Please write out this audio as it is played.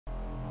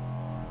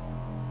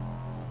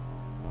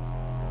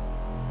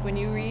When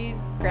you read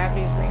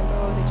Gravity's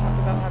Rainbow, they talk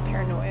about how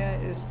paranoia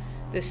is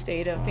this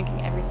state of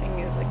thinking everything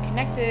is like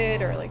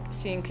connected, or like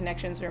seeing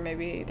connections where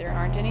maybe there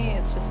aren't any.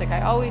 It's just like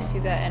I always see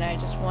that, and I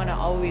just want to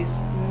always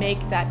make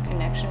that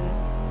connection.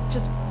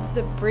 Just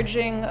the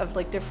bridging of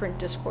like different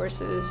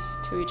discourses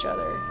to each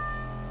other.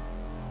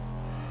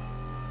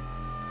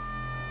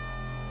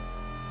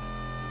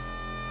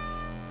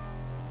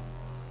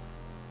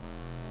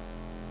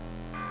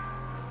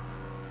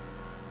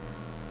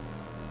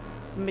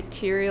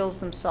 Materials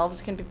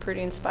themselves can be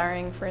pretty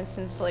inspiring. For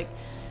instance, like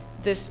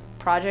this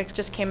project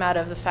just came out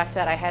of the fact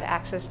that I had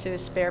access to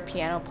spare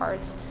piano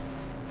parts.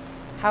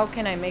 How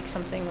can I make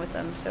something with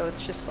them? So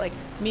it's just like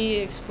me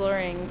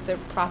exploring the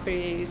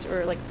properties,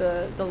 or like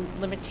the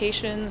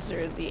limitations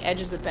or the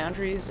edges, the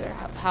boundaries, or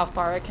how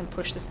far I can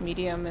push this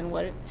medium and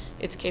what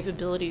its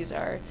capabilities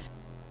are.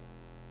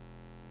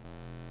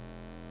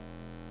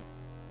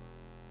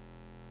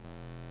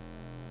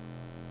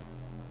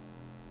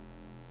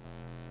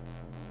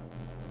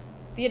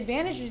 The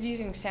advantage of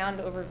using sound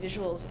over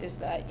visuals is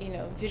that, you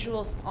know,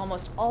 visuals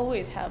almost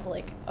always have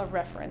like a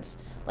reference.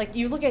 Like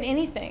you look at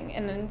anything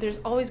and then there's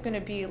always going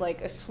to be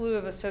like a slew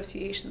of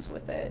associations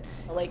with it,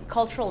 like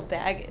cultural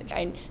baggage.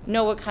 I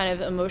know what kind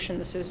of emotion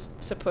this is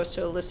supposed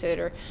to elicit.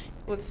 Or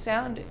with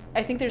sound,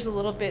 I think there's a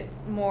little bit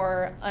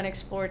more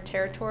unexplored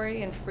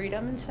territory and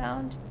freedom in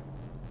sound.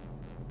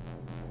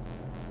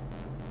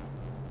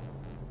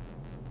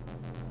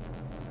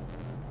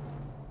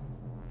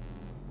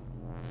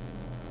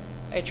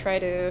 I try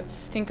to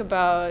think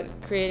about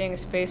creating a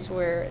space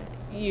where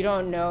you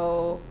don't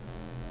know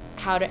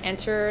how to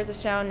enter the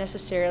sound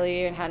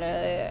necessarily, and how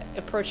to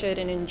approach it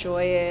and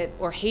enjoy it,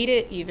 or hate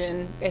it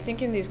even. I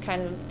think in these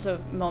kinds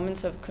of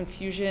moments of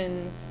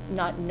confusion,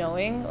 not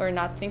knowing or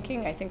not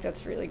thinking, I think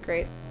that's really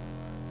great.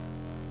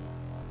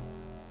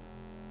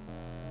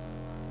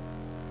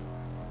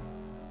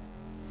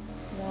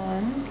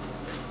 One.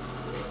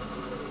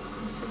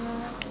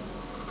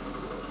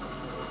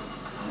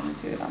 I'm going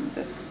to do it on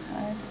this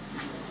side.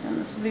 And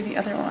this will be the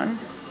other one.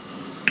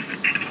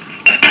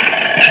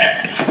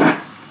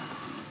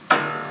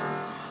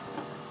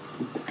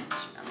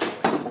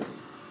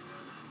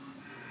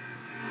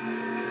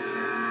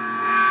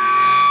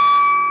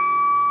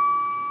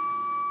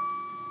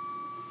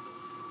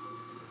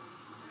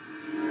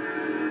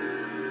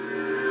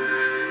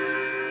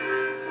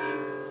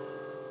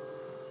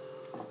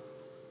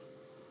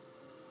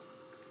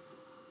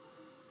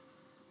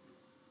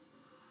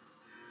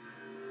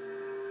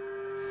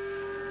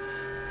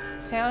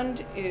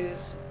 Sound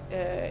is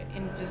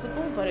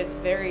invisible, but it's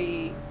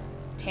very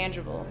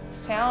tangible.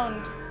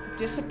 Sound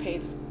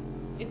dissipates.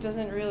 It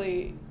doesn't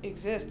really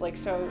exist. Like,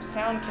 so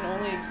sound can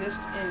only exist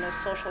in a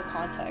social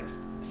context.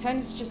 Sound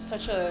is just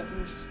such a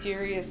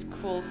mysterious,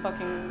 cool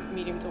fucking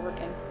medium to work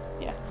in.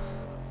 Yeah.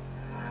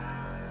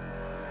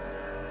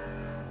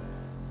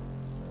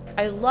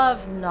 I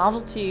love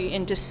novelty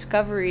and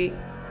discovery.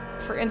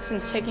 For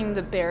instance, taking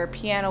the bare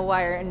piano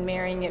wire and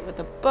marrying it with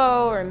a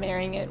bow, or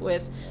marrying it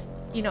with,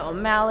 you know, a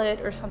mallet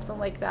or something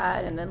like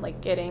that, and then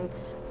like getting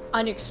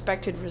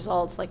unexpected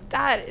results. Like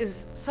that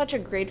is such a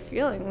great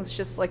feeling. It's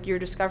just like you're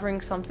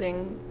discovering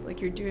something, like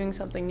you're doing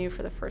something new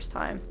for the first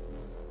time.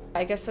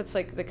 I guess that's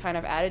like the kind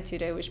of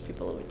attitude I wish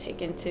people would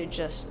take into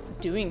just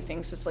doing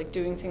things. It's like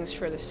doing things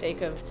for the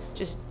sake of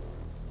just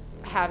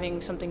having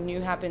something new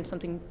happen,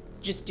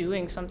 just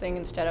doing something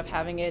instead of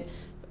having it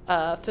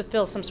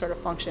fulfill some sort of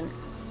function.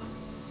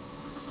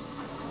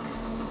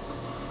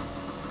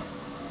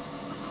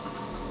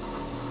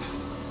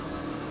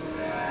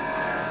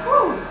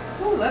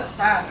 Ooh, that's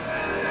fast.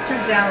 Let's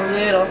turn it down a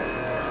little.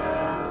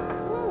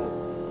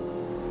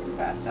 Ooh, too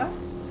fast, huh?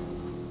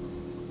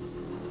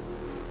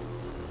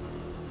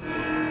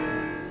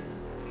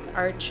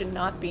 Art should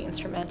not be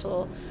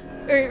instrumental,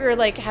 or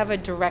like have a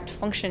direct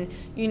function.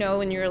 You know,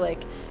 when you're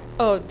like,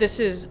 oh, this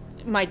is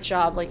my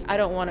job, like I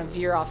don't want to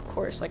veer off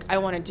course, like I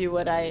want to do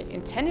what I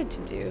intended to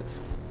do.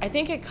 I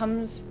think it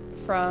comes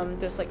from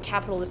this like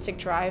capitalistic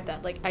drive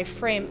that like I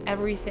frame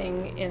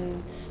everything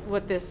in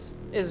what this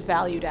is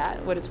valued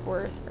at, what it's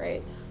worth,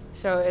 right?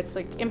 So it's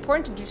like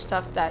important to do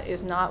stuff that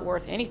is not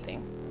worth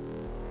anything.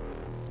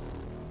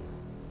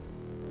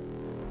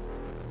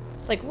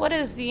 Like, what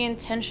is the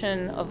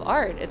intention of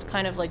art? It's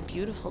kind of like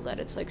beautiful that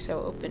it's like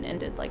so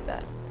open-ended like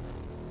that.